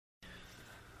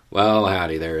Well,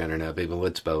 howdy there, Internet people.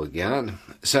 It's Bo again.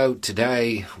 So,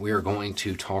 today we are going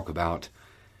to talk about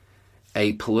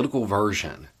a political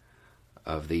version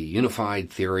of the unified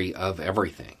theory of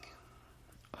everything.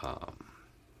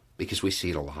 Because we see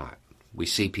it a lot. We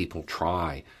see people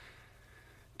try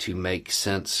to make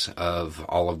sense of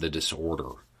all of the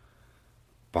disorder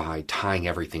by tying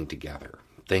everything together.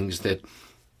 Things that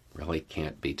really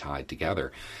can't be tied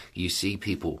together. You see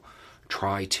people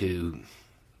try to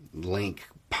link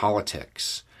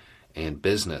politics and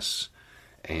business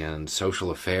and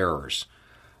social affairs,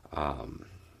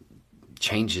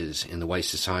 changes in the way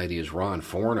society is run,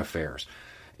 foreign affairs,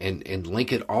 and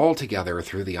link it all together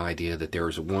through the idea that there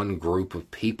is one group of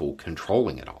people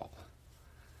controlling it all.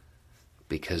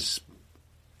 Because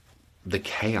the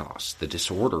chaos, the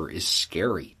disorder is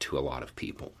scary to a lot of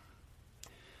people.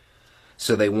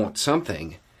 So they want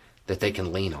something that they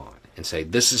can lean on and say,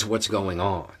 this is what's going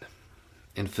on,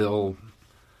 and feel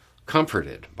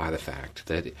comforted by the fact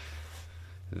that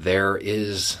there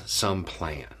is some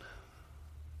plan.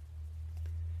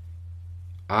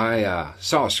 I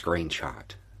saw a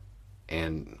screenshot,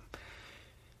 and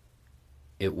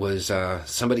it was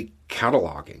somebody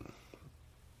cataloging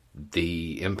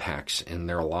the impacts in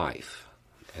their life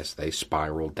as they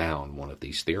spiraled down one of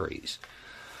these theories.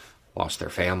 Lost their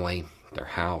family, their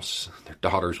house, their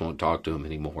daughters won't talk to them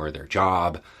anymore, their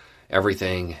job,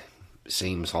 everything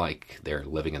seems like they're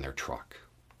living in their truck.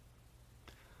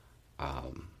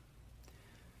 And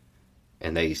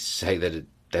they say that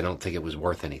they don't think it was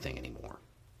worth anything anymore.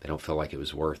 They don't feel like it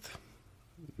was worth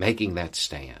making that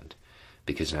stand,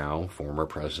 because now former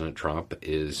President Trump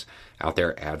is out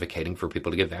there advocating for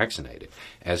people to get vaccinated,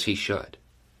 as he should.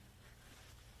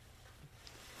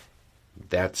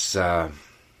 That's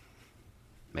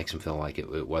makes him feel like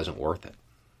it wasn't worth it.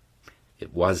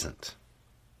 It wasn't.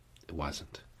 It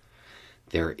wasn't.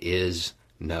 There is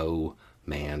no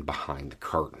man behind the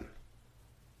curtain.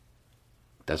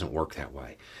 It doesn't work that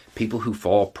way. People who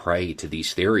fall prey to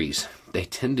these theories, they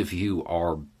tend to view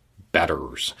our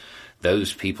betters,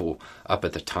 those people up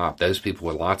at the top, those people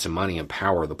with lots of money and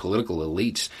power, the political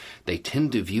elites, they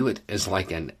tend to view it as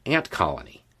like an ant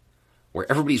colony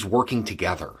where everybody's working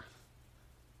together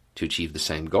to achieve the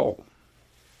same goal.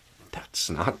 That's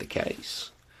not the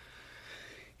case.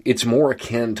 It's more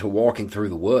akin to walking through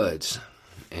the woods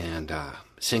and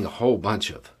seeing a whole bunch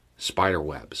of spider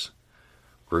webs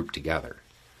grouped together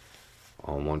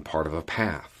on one part of a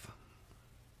path.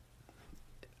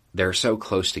 They're so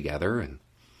close together, and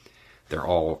they're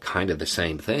all kind of the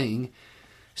same thing,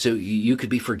 so you could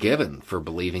be forgiven for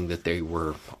believing that they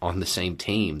were on the same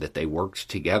team, that they worked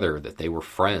together, that they were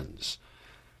friends.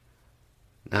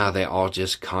 Now they all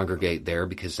just congregate there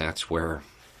because that's where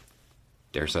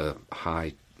there's a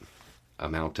high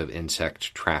amount of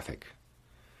insect traffic.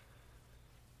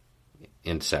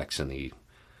 Insects, in the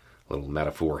little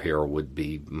metaphor here, would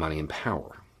be money and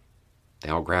power. They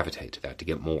all gravitate to that to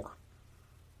get more.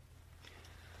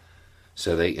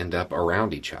 So they end up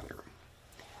around each other.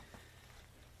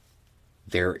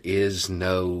 There is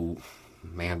no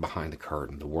man behind the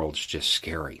curtain. The world's just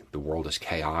scary. The world is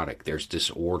chaotic. There's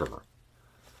disorder.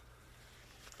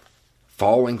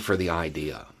 Falling for the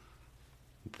idea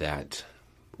that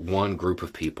one group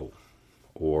of people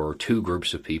or two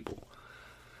groups of people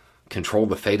control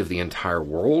the fate of the entire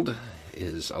world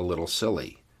is a little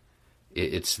silly.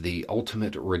 It's the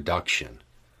ultimate reduction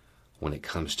when it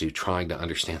comes to trying to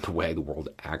understand the way the world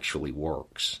actually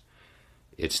works.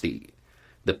 It's the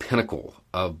pinnacle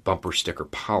of bumper sticker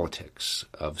politics,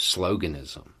 of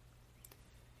sloganism.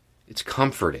 It's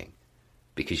comforting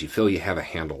because you feel you have a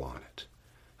handle on it.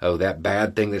 Oh, that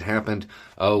bad thing that happened?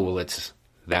 Oh, well, it's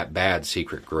that bad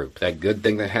secret group. That good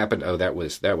thing that happened? Oh, that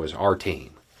was our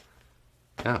team.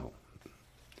 No.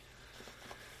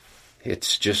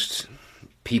 It's just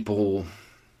people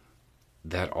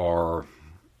that are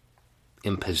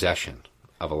in possession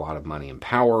of a lot of money and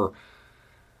power,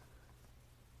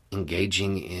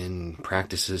 engaging in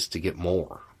practices to get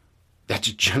more.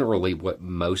 That's generally what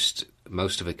most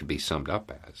of it could be summed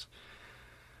up as.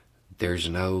 There's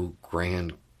no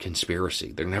grand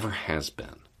conspiracy. There never has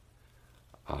been.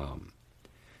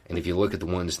 And if you look at the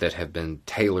ones that have been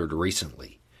tailored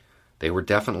recently, they were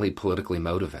definitely politically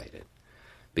motivated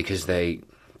because they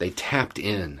tapped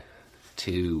in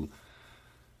to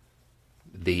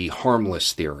the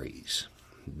harmless theories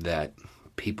that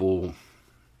people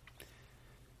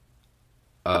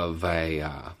of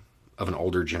an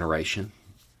older generation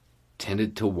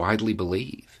tended to widely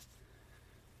believe.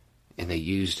 And they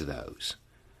used those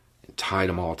and tied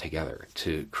them all together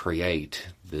to create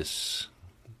this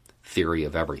theory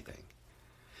of everything.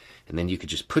 And then you could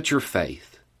just put your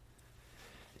faith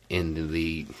in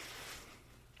the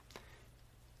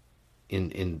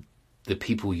in the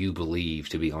people you believe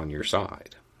to be on your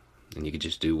side. And you could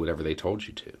just do whatever they told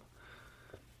you to.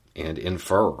 And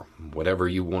infer whatever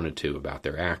you wanted to about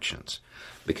their actions.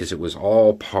 Because it was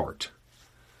all part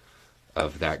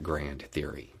of that grand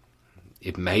theory.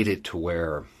 It made it to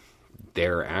where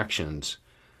their actions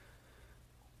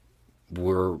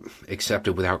were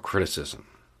accepted without criticism.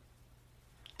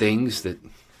 Things that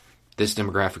this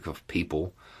demographic of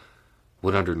people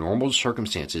would, under normal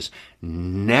circumstances,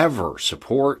 never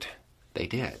support, they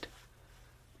did.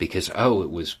 Because, it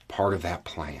was part of that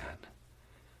plan.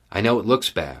 I know it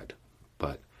looks bad,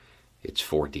 but it's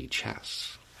 4D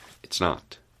chess. It's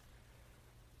not.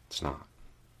 It's not.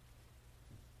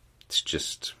 It's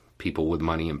just people with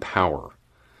money and power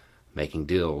making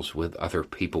deals with other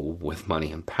people with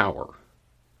money and power.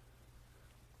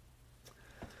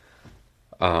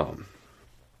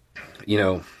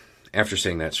 After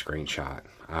seeing that screenshot,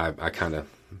 I kind of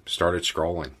started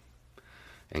scrolling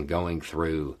and going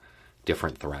through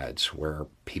different threads where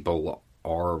people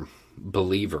are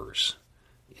believers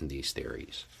in these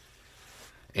theories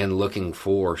and looking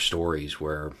for stories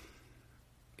where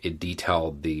it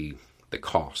detailed the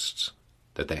costs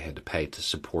that they had to pay to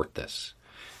support this,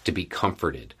 to be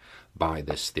comforted by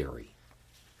this theory.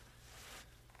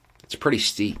 It's pretty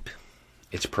steep.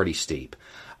 It's pretty steep.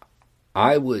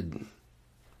 I would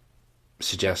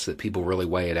suggest that people really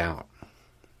weigh it out.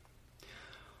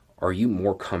 Are you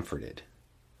more comforted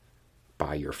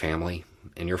by your family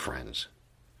and your friends,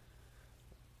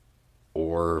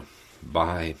 or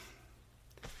by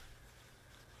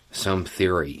some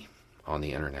theory on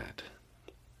the internet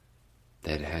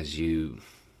that has you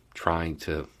trying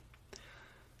to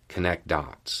connect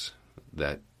dots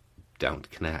that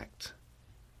don't connect?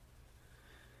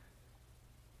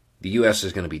 The U.S.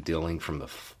 is going to be dealing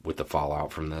with the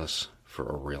fallout from this for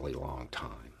a really long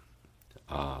time.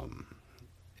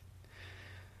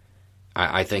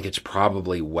 I think it's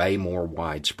probably way more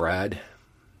widespread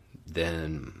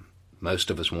than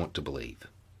most of us want to believe.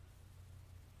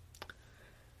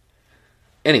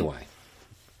 Anyway,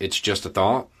 it's just a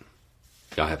thought.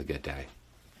 Y'all have a good day.